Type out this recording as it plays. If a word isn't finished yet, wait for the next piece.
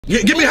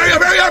Give me, hurry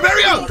up, hurry up,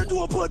 hurry up!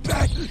 Do a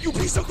putback, you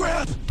piece of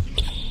crap!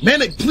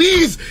 Manic,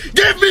 please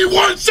give me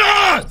one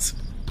shot!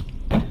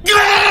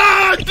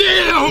 God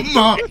damn!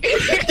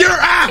 Your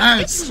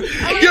ass!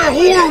 You're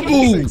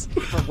horrible!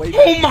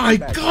 Oh my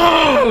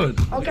god!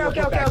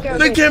 Okay.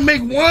 They can't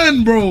make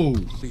one, bro!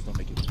 Please don't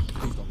make it.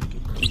 Please don't make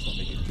it. Please don't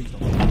make it. Please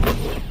don't make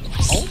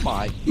it. Oh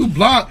my. You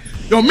blocked.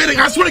 Yo, Manic,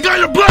 I swear to God,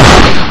 you're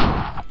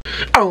blocked!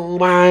 Oh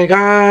my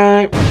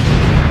god.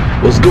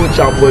 What's good with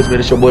y'all boys, man?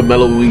 It's your boy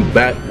Mello. We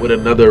back with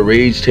another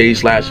rage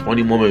chase /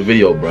 funny moment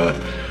video, bro.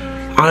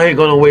 I ain't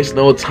gonna waste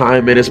no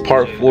time, man. It's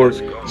part 4.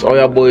 So all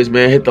y'all boys,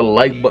 man, hit the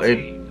like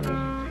button,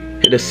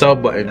 hit the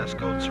sub button,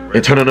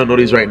 and turn on the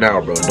notifications right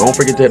now, bro. Don't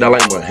forget to hit that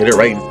like button. Hit it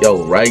right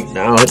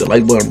now. Hit the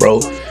like button, bro.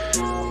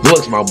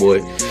 Looks, my boy.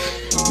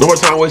 No more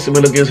time wasting,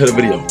 man. Let's get into the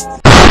video.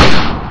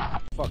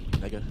 Fuck,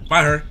 nigga.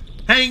 Bye, her.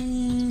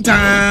 Hang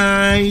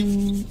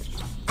time.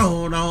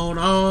 Oh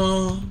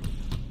no.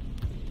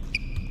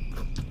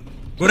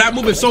 Bro, that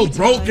move is so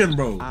broken,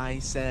 bro. I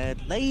said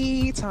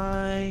late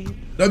time.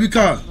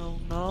 WK.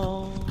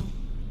 No.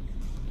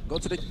 Go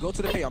to the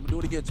pay. I'm gonna do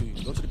it again to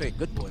you. Go to the pay.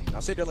 Good boy. Now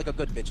sit there like a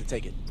good bitch and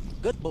take it.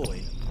 Good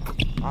boy.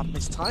 I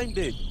mistimed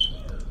it.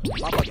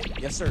 My bucket.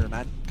 Yes, sir,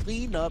 man.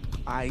 Clean up.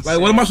 Like,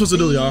 what am I supposed to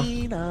do, y'all?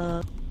 Clean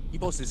up. You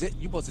supposed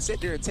to sit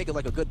there and take it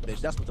like a good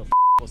bitch. That's what the you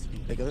supposed to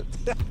do, nigga.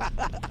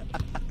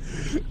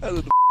 That's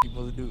what the you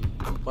supposed to do.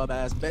 Bum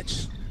ass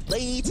bitch.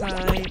 Late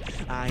time.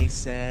 I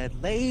said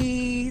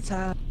late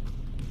time.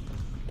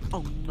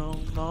 Oh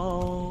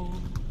no.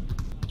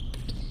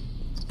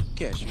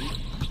 Can't shoot.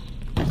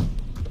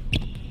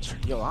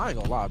 Yo, I ain't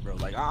gonna lie, bro.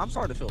 Like, I'm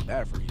starting to feel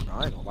bad for you, bro.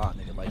 I ain't gonna lie,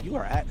 nigga. Like, you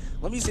are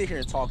let me sit here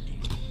and talk to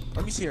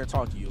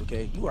you.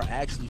 Okay? You are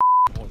actually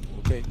horrible,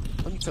 okay?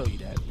 Let me tell you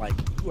that. Like,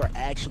 you are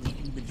actually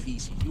human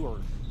feces.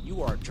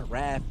 You are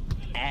giraffe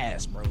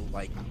ass, bro.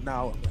 Like,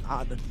 now,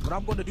 what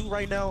I'm gonna do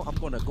right now, I'm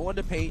gonna go in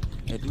the paint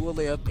and do a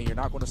layup, and you're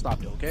not gonna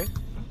stop it, okay?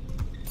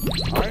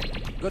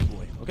 Alright? Good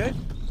boy, okay?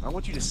 I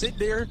want you to sit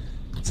there,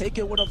 take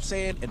in what I'm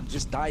saying, and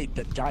just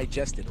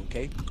digest it,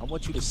 okay? I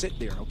want you to sit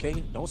there,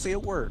 okay? Don't say a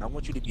word. I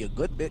want you to be a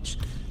good bitch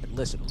and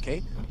listen,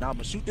 okay? Now I'm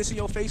gonna shoot this in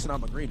your face and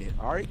I'm gonna green it,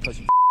 alright? Because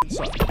you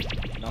suck.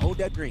 Now hold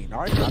that green,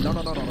 alright? No.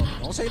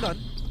 Don't say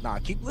nothing. Nah,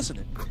 keep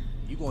listening.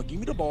 You gonna give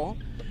me the ball,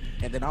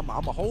 and then I'm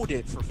gonna hold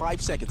it for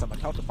 5 seconds. I'm gonna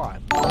count to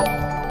 5. 1,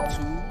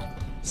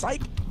 2,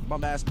 psych,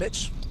 bum ass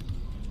bitch.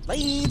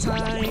 Late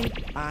time.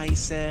 I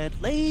said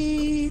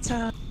late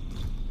time.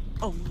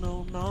 Oh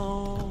no.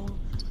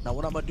 Now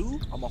what I'm gonna do,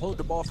 I'm gonna hold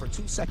the ball for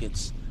 2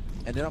 seconds,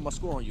 and then I'm gonna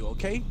score on you,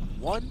 okay?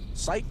 1,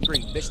 sight,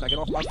 green, bitch, now get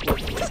off my court.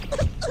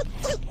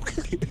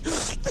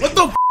 What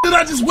the f did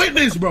I just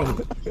witness, bro?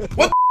 What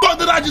the fuck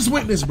did I just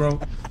witness, bro?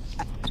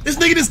 This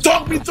nigga just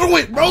talked me through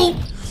it, bro.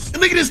 This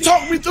nigga just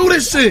talked me through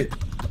this shit.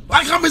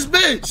 Like I'm his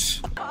bitch.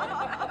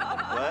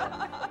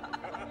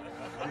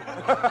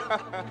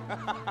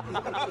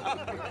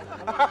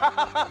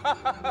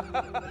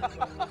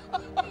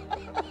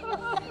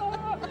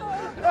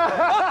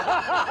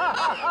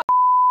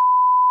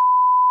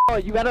 Oh,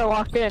 you better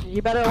lock in.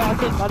 You better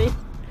lock in, buddy.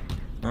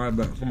 Alright,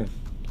 bet. Come on.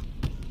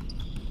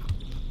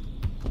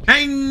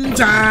 Hang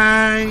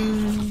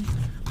time.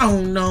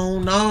 Oh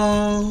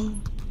no.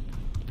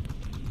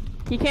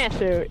 He can't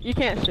shoot. You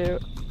can't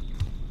shoot.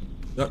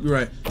 Yep, you're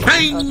right.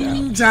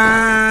 Hang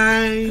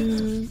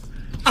time.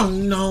 Oh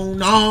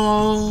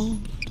no.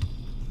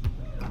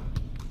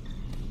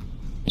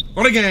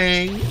 What a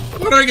game.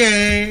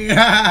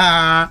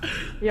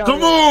 Yo,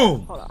 Come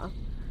on. Hold on.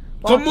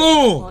 Come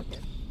on.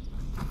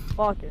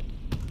 Walk it.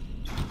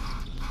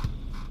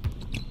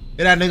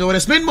 Hit that nigga with a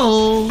spin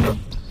move.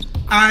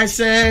 I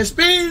said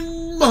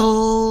spin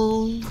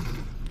move.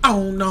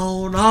 Oh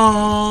no.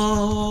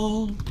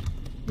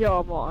 Yo,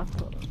 I'm lost.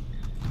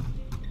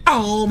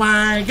 Oh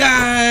my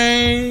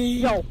god.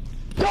 Yo.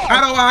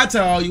 How do I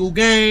tell you,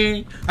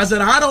 gang? I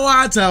said, how do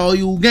I tell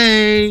you,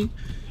 gang?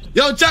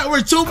 Yo, chat,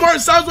 we're 2 more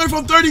subs away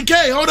from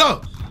 30K. Hold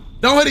up.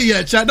 Don't hit it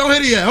yet, chat. Don't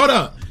hit it yet. Hold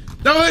up.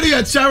 Don't hit it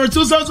yet, chat. We're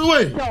 2 subs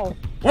away. Yo.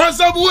 1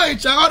 sub away,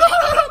 chat. Hold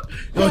up.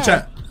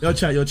 Yo,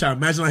 chat.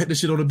 Imagine I hit this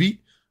shit on the beat.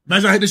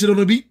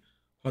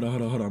 Hold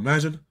on.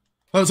 Imagine.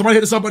 Hold on, somebody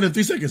hit the sub button in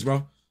 3 seconds,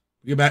 bro.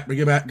 Bring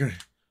it back. Go.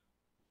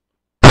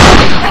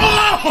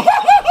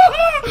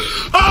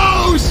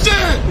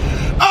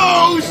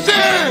 Oh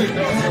shit!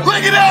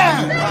 Look at that!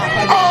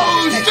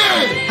 Oh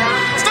shit!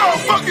 Stop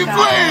fucking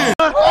playing!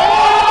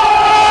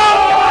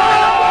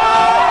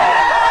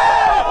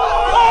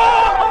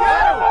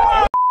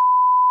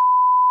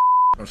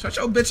 Bro, shut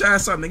your bitch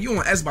ass up, nigga. You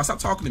on S-Box. Stop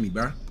talking to me,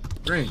 bro.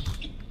 Green.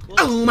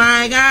 Oh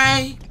my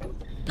god!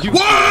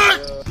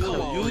 What?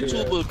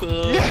 YouTuber,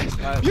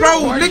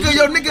 Bro,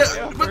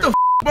 nigga, what the f,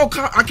 bro?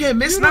 I can't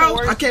miss now?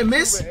 I can't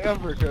miss?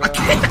 I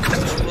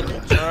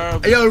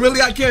can't. Yo,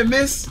 really? I can't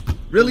miss?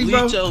 Really,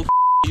 bro?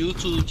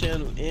 YouTube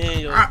channel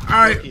and your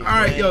Alright,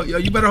 yo,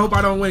 you better hope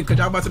I don't win, cause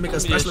y'all about to make a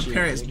special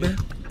appearance, man.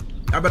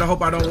 Y'all better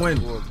hope I don't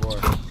win.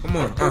 Come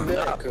on,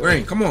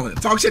 Rain, come on,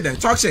 talk shit then,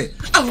 talk shit.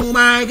 Oh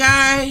my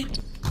god,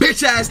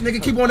 bitch ass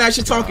nigga, keep on that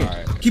shit talking.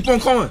 Keep on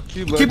going,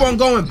 keep on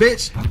going,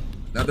 bitch.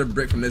 Another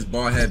brick from this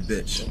bald head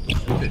bitch.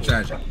 Bit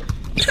tragic.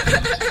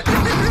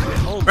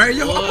 Oh, Right,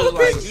 yo, blood,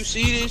 like, you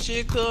see this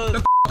shit,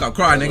 cuz? I'll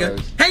cry, nigga.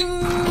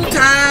 Hang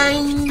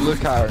time. Look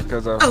higher,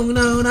 cuz Oh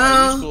no You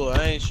no. score,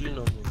 I ain't shooting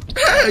no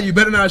more. You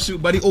better not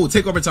shoot, buddy. Oh,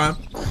 take over time.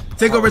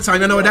 Take over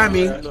time. Y'all know what that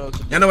mean?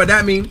 Y'all know what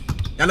that mean?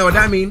 Y'all know what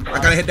that mean?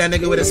 I gotta hit that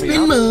nigga with a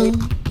spin move.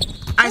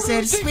 I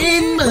said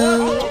spin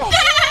move.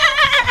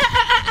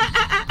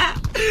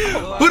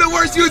 Who the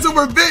worst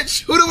YouTuber,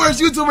 bitch? Who the worst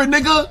YouTuber,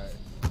 nigga?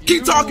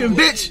 Keep talking,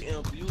 bitch.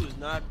 You is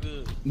not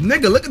good.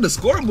 Nigga, look at the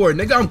scoreboard,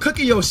 nigga. I'm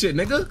cooking your shit,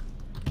 nigga.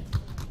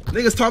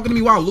 Niggas talking to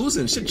me while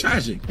losing. Shit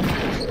tragic.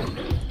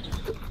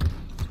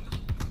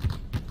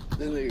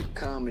 This nigga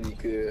comedy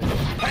good.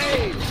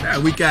 Hey!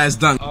 That weak ass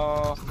dunk.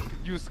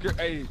 You scared?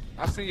 Hey,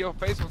 I seen your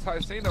face when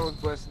Tyceno was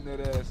busting that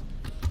ass.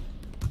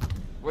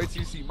 Wait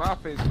till you see my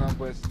face when I'm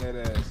busting that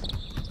ass.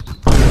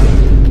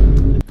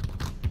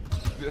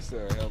 This a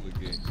hell of a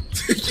game.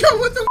 Yo,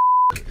 what the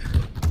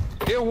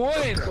It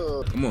won!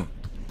 Come on.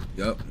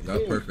 Yup,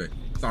 perfect.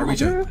 Start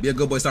reaching. Be a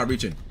good boy, start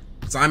reaching.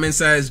 Simon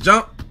says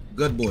jump.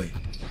 Good boy.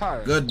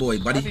 Higher. Good boy, I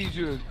buddy. need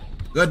you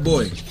Good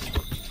boy. to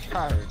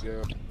higher,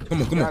 Joe.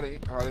 Come on, come on.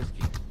 Oh, let's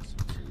keep.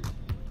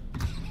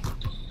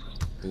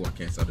 Oh, I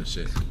can't sell this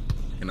shit.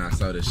 Can I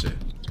sell this shit?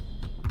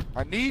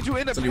 I need you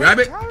in the Silly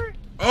rabbit. Higher?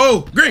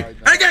 Oh, green.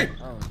 Hey, game.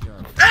 Oh,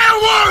 John.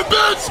 N1,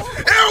 bitch.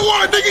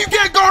 N1, nigga. You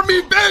can't guard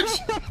me, bitch.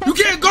 You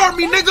can't guard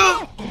me,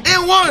 nigga.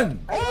 N1.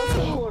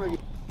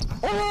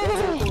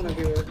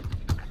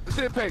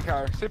 Sit pink,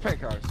 higher. Sit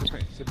pink, higher.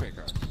 Sit pink,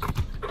 higher.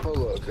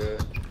 Hold up,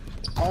 cuz.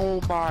 Oh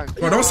my god.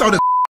 Bro, don't sell this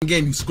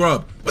game, you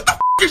scrub. What the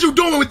is you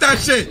doing with that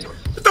shit?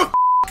 What the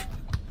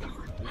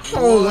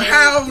Oh,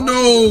 hell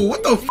no.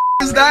 What the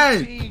is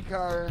that?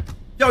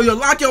 Yo,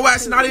 lock your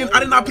ass and I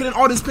did not put in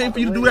all this pain for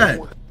you to do that.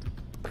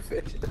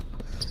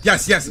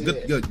 Yes,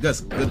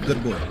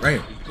 good boy. Right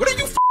here. What are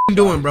you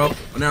doing, bro?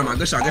 Oh, never mind.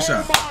 Good shot. Oh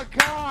my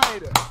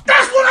god.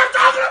 That's what I'm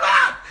talking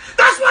about!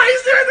 That's why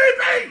he's the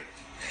MVP!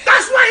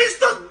 That's why he's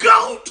the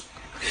GOAT!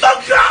 The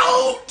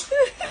GOAT!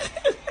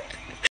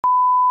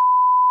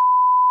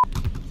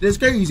 This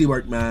crazy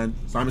work, man.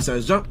 Simon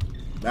says jump.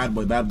 Bad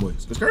boy.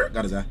 Skirt.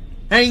 Got his eye.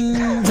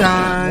 Hang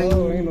time.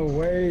 No, ain't no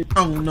way.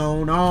 Oh,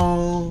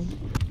 no.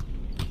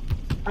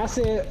 I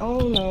said, oh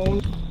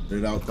no.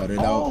 Cut it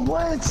out. Oh,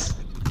 what?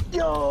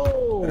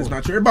 Yo. That's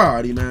not your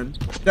body, man.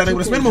 That ain't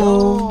with a spin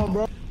move.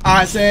 Bro.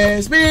 I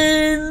said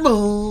spin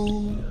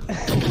move.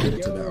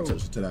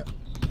 To that.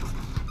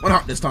 One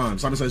hop this time.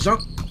 Simon says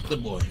jump.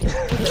 Good boy.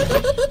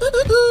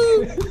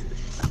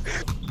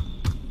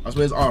 That's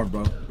where it's off,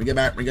 bro. Bring it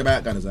back.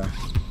 Got his eye.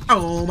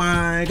 Oh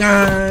my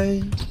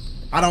god.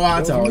 How do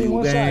I tell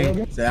you,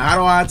 gang? Say, how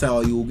do I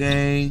tell you,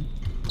 gang?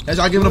 As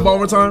y'all giving the ball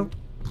one time?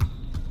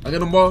 I get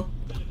them ball.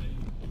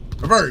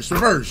 Reverse.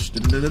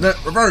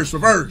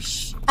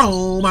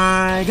 Oh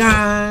my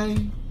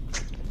god.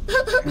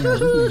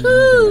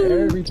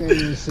 Everything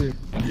is shit.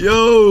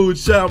 Yo,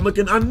 child, I'm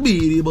looking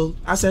unbeatable.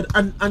 I said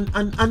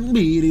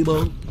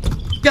unbeatable.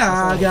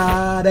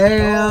 God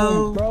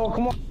damn. Bro,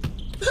 come on.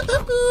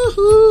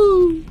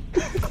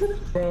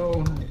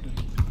 Bro.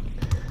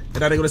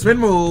 And that nigga with a spin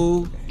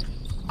move.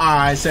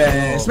 I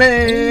said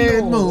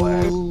spin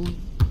move.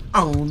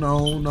 Oh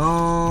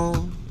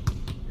no.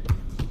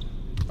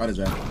 Got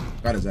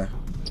his ass.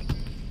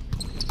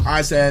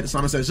 I said,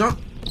 Simon says jump.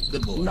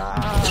 Good boy.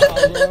 Nah,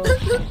 bro.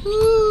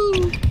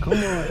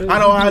 Come on. How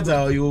do I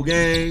tell you,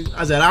 gang?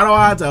 I said, how do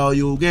I tell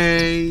you,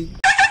 gang?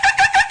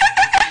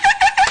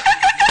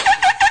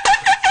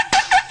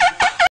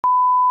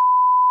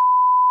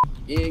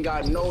 You ain't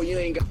got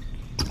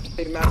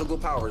magical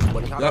powers,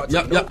 buddy. How about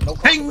Yup. no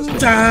Hang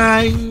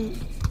time.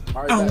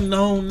 All right, Oh back.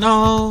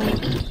 no.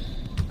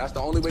 That's the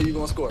only way you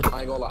gonna score. I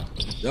ain't gonna lie.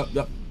 Yup.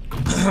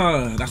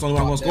 That's the only way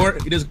I'm gonna score.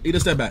 He just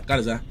step back. Got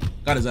his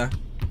eye.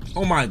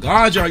 Oh my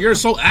god, y'all, you're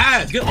so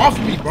ass. Get off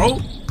of me, bro.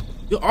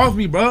 Get off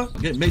me, bro.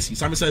 Get Macy.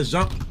 Simon says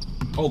jump.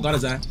 Oh, got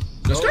his eye.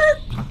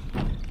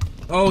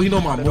 Oh, he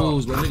know my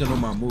moves, bro. Nigga know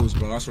my moves,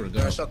 bro. I swear to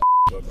God. Shut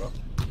the up, bro.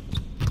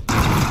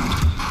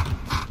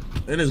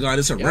 And this guy,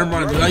 this is a rim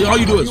run. All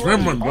you do is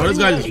rim run, bro. This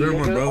guy just rim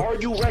run, bro. Are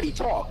you ready?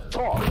 Talk.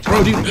 Bro,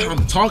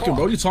 I'm talking,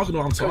 bro. You talking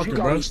to I'm talking, You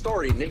got bro. me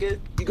storied, nigga.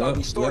 You got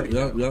me storied.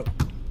 Yup.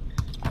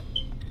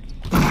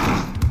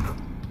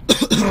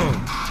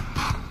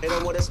 They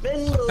don't want to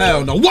spin.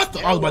 Hell no. What the?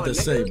 I was about to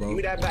say, bro. Give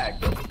me that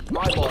back.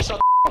 My ball. Shut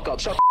the fuck up.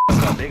 Shut the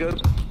fuck up, nigga.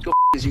 What the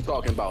is you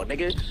talking about,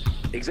 nigga?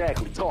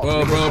 Exactly. Talk.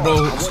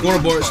 Bro.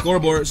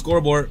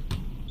 Scoreboard.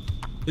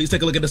 Please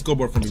take a look at the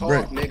scoreboard for me,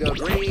 bro. Talk, nigga.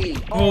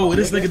 Green. Oh,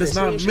 this nigga does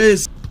not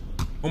miss.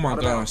 Oh my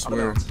god, I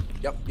swear.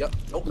 Yep. No.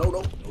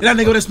 That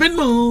nigga with a spin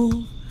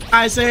move.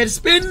 I said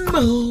spin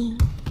move.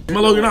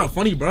 Mello, you're not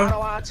funny, bro. How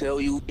do I tell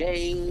you,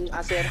 gang?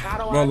 I said, how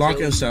do I Bro, lock tell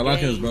in, you, shot. Lock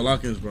gang?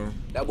 in, bro.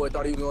 That boy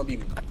thought he was gonna beat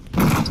me.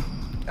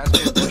 That's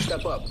it.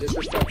 Step up.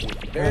 Disrespectful.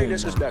 Very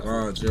disrespectful.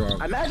 God,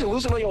 Gerald. Imagine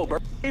losing on your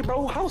birthday,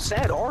 bro. How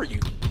sad are you?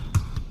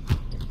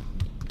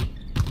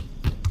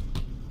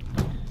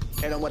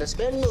 And I'm gonna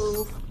spin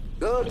move.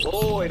 Good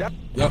boy.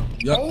 Yup.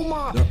 Oh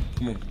my. Yup.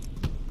 Come on.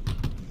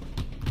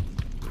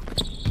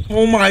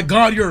 Oh my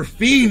God, you're a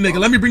fiend, nigga.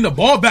 Let me bring the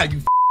ball back,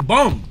 you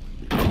bum.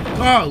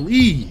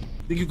 Golly.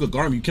 Think you could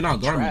guard me? You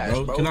cannot guard me,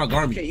 bro. You cannot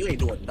guard me. Okay, you ain't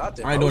doing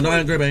nothing. I ain't doing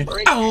nothing,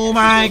 Gribbing. Oh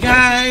my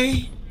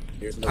God.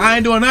 I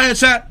ain't doing nothing,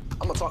 chat.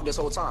 I'm gonna talk this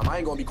whole time. I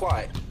ain't gonna be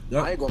quiet.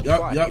 Yep, I ain't gonna be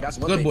quiet. yep. That's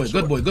one Good thing boy, for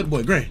sure. good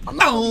boy, Gray. I'm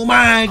not Oh gonna be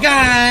my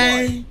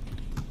quiet.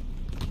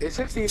 God. It's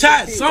 16.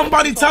 Chat,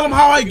 somebody tell him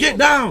how I get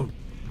down.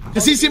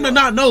 Cause he seemed to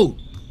not know.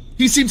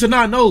 He seemed to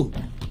not know.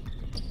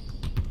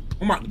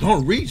 Oh my,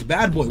 don't reach,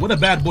 bad boy. What a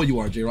bad boy you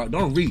are, J-Rock.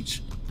 Don't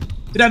reach.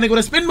 Hit that nigga with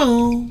a spin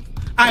move.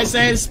 I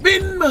said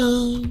spin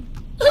move.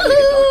 That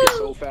nigga dunk it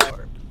so fast.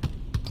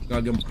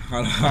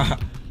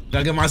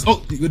 Gotta get my,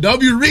 oh,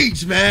 W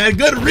reach, man.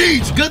 Good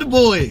reach, good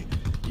boy.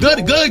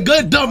 Good,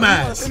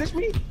 dumbass. Finish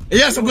me?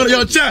 Yes, I'm gonna,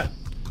 yo, chat.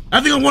 I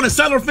think I want to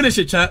settle or finish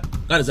it, chat.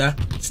 That is that.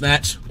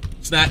 Snatch.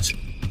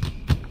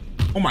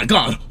 Oh my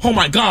God.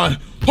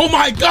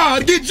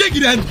 Get jiggy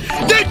then.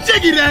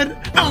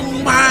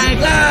 Oh my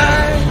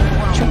God.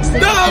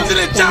 No, in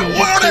the chat.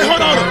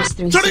 Hold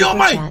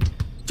on.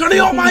 Turn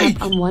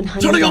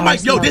on your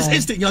mic. Yo, this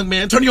instant, young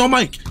man. Turn on your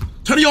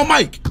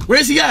mic. Where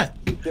is he at?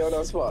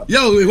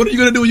 Yo, what are you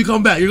gonna do when you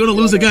come back? You're gonna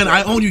lose again.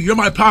 I own you. You're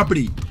my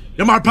property.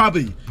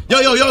 Yo.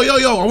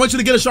 I want you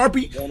to get a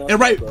Sharpie and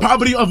write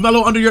property of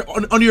Mello under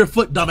your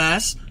foot,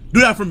 dumbass.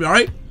 Do that for me, all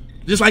right?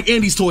 Just like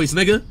Andy's toys,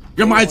 nigga.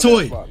 You're my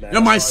toy.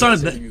 You're my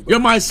son. You're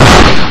my son.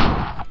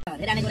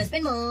 Hit that nigga with a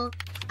spin move.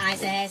 I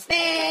said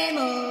spin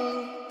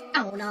move.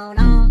 Oh no.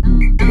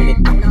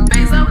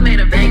 Bang up, made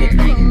a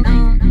banger.